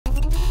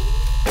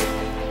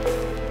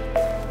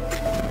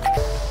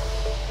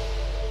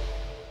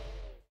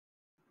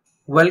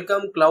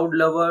Welcome cloud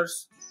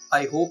lovers,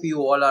 I hope you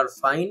all are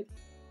fine.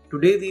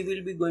 Today we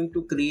will be going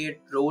to create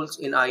roles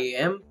in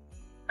IAM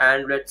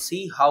and let's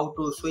see how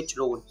to switch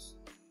roles.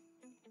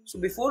 So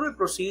before we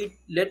proceed,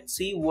 let's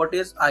see what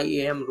is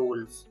IAM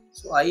roles.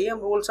 So IAM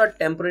roles are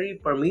temporary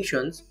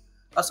permissions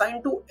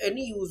assigned to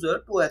any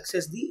user to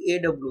access the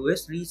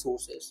AWS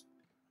resources.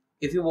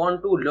 If you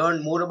want to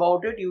learn more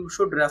about it, you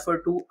should refer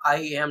to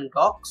IAM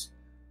docs,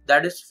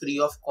 that is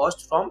free of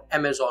cost from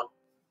Amazon.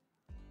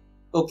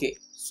 Okay,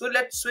 so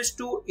let's switch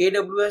to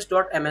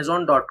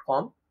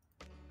aws.amazon.com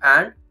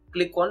and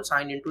click on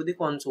sign into the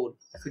console.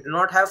 If you do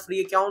not have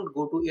free account,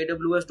 go to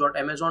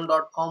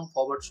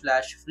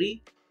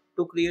aws.amazon.com/free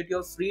to create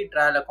your free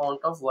trial account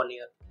of 1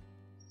 year.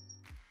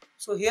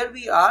 So here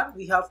we are,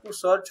 we have to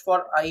search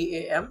for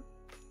IAM,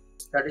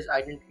 that is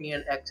Identity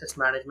and Access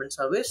Management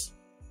Service.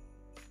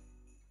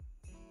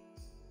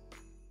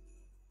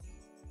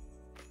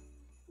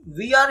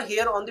 We are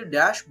here on the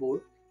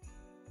dashboard.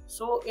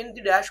 So in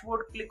the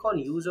dashboard, click on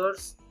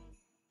users.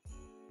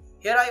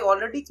 Here I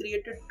already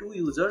created two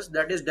users,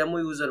 that is demo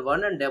user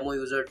 1 and demo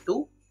user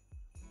 2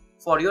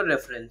 for your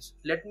reference.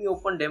 Let me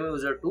open demo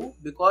user 2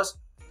 because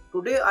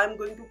today I am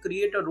going to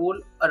create a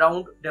role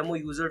around demo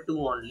user 2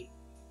 only.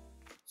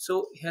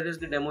 So here is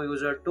the demo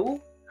user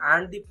 2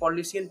 and the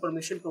policy and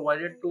permission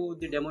provided to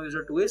the demo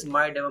user 2 is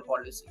my demo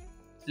policy.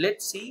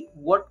 Let's see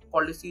what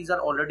policies are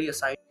already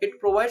assigned. It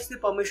provides the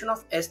permission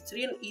of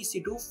S3 and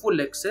EC2 full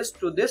access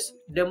to this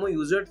demo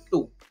user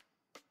 2.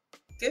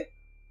 Okay,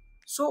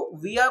 so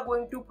we are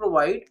going to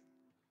provide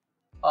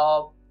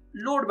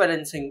load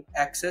balancing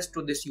access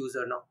to this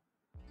user now.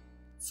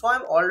 So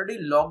I'm already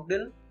logged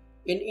in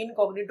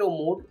incognito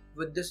mode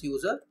with this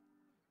user.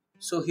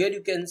 So here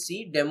you can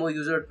see demo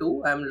user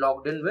 2 I'm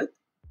logged in with,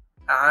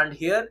 and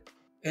here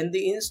in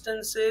the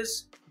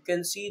instances you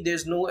can see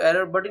there's no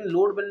error, but in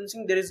load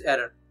balancing there is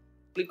error.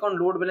 Click on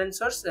load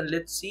balancers and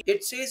let's see.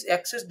 It says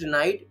access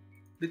denied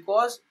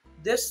because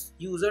this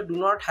user do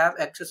not have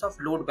access of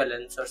load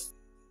balancers.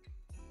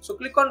 So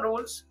click on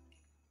roles,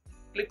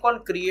 click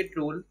on create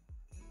role.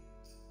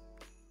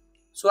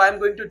 So I'm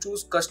going to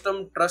choose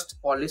custom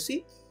trust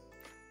policy.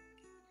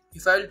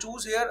 If I'll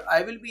choose here,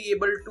 I will be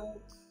able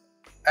to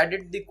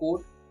edit the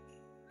code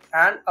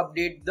and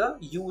update the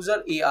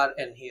user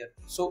ARN here.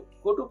 So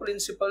go to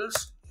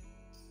principals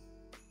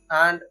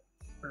and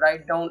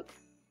write down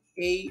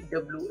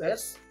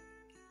AWS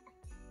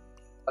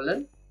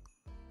colon.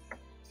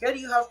 Here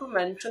you have to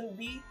mention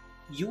the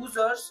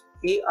user's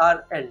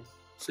ARN.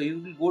 So you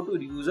will go to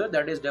user,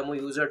 that is demo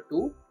user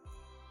 2,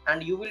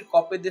 and you will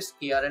copy this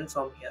ARN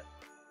from here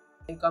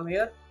and come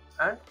here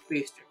and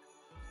paste it.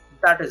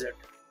 That is it.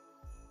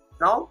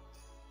 Now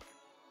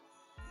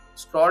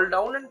scroll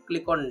down and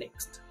click on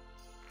next.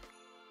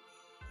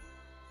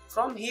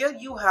 From here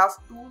you have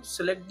to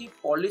select the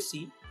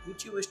policy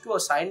which you wish to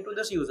assign to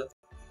this user.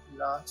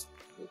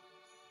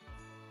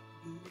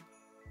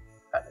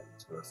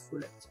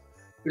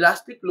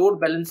 Elastic load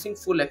balancing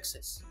full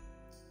access.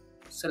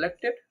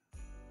 Select it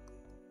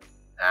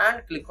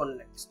and click on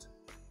next.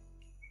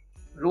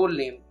 Role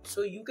name.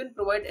 So you can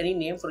provide any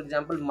name, for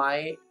example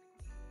my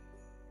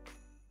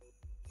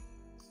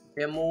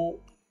demo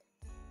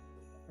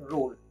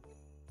role.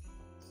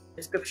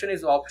 Description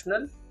is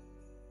optional.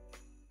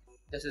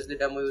 This is the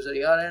demo user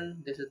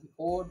ARN, this is the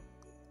code,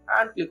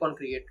 and click on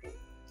create role.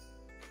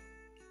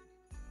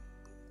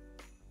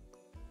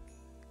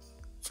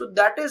 So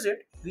that is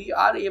it. We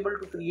are able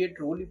to create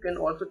role. You can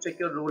also check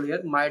your role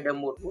here, my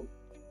demo role,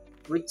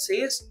 which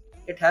says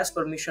it has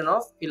permission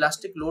of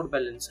elastic load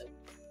balancing.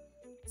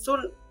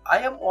 So I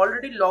am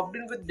already logged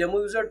in with demo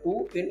user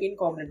 2 in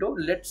incognito.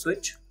 Let's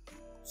switch.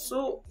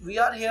 So we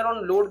are here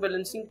on load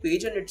balancing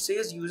page and it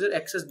says user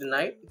access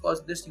denied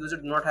because this user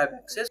do not have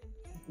access.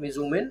 Let me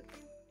zoom in.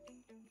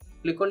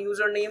 Click on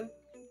username.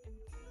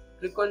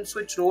 Click on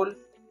switch role.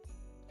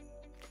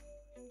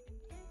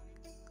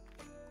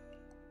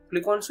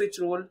 Click on switch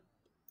role.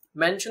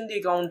 Mention the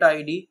account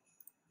ID.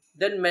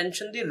 Then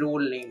mention the role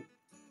name.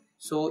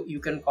 So you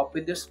can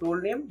copy this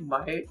role name,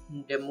 my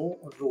demo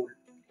role,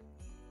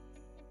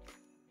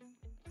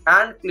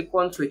 and click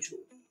on switch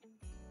role.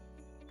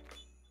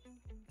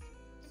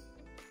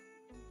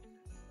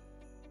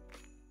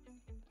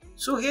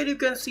 So here you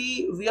can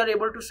see we are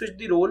able to switch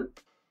the role.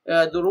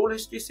 The role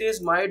history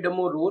says my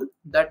demo role,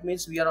 that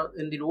means we are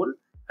in the role.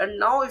 And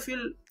now if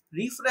you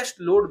refresh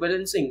load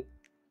balancing,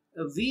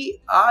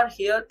 we are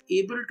here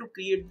able to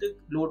create the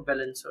load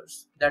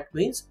balancers. That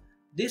means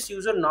this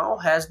user now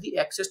has the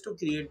access to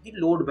create the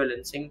load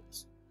balancing,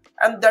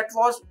 and that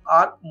was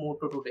our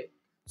motto today.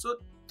 So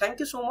thank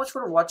you so much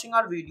for watching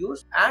our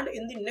videos, and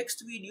in the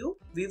next video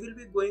we will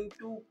be going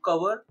to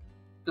cover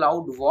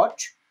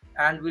CloudWatch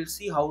and we'll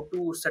see how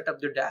to set up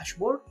the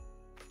dashboard.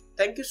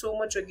 Thank you so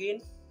much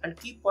again and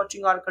keep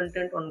watching our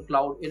content on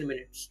Cloud in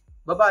minutes.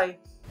 Bye bye.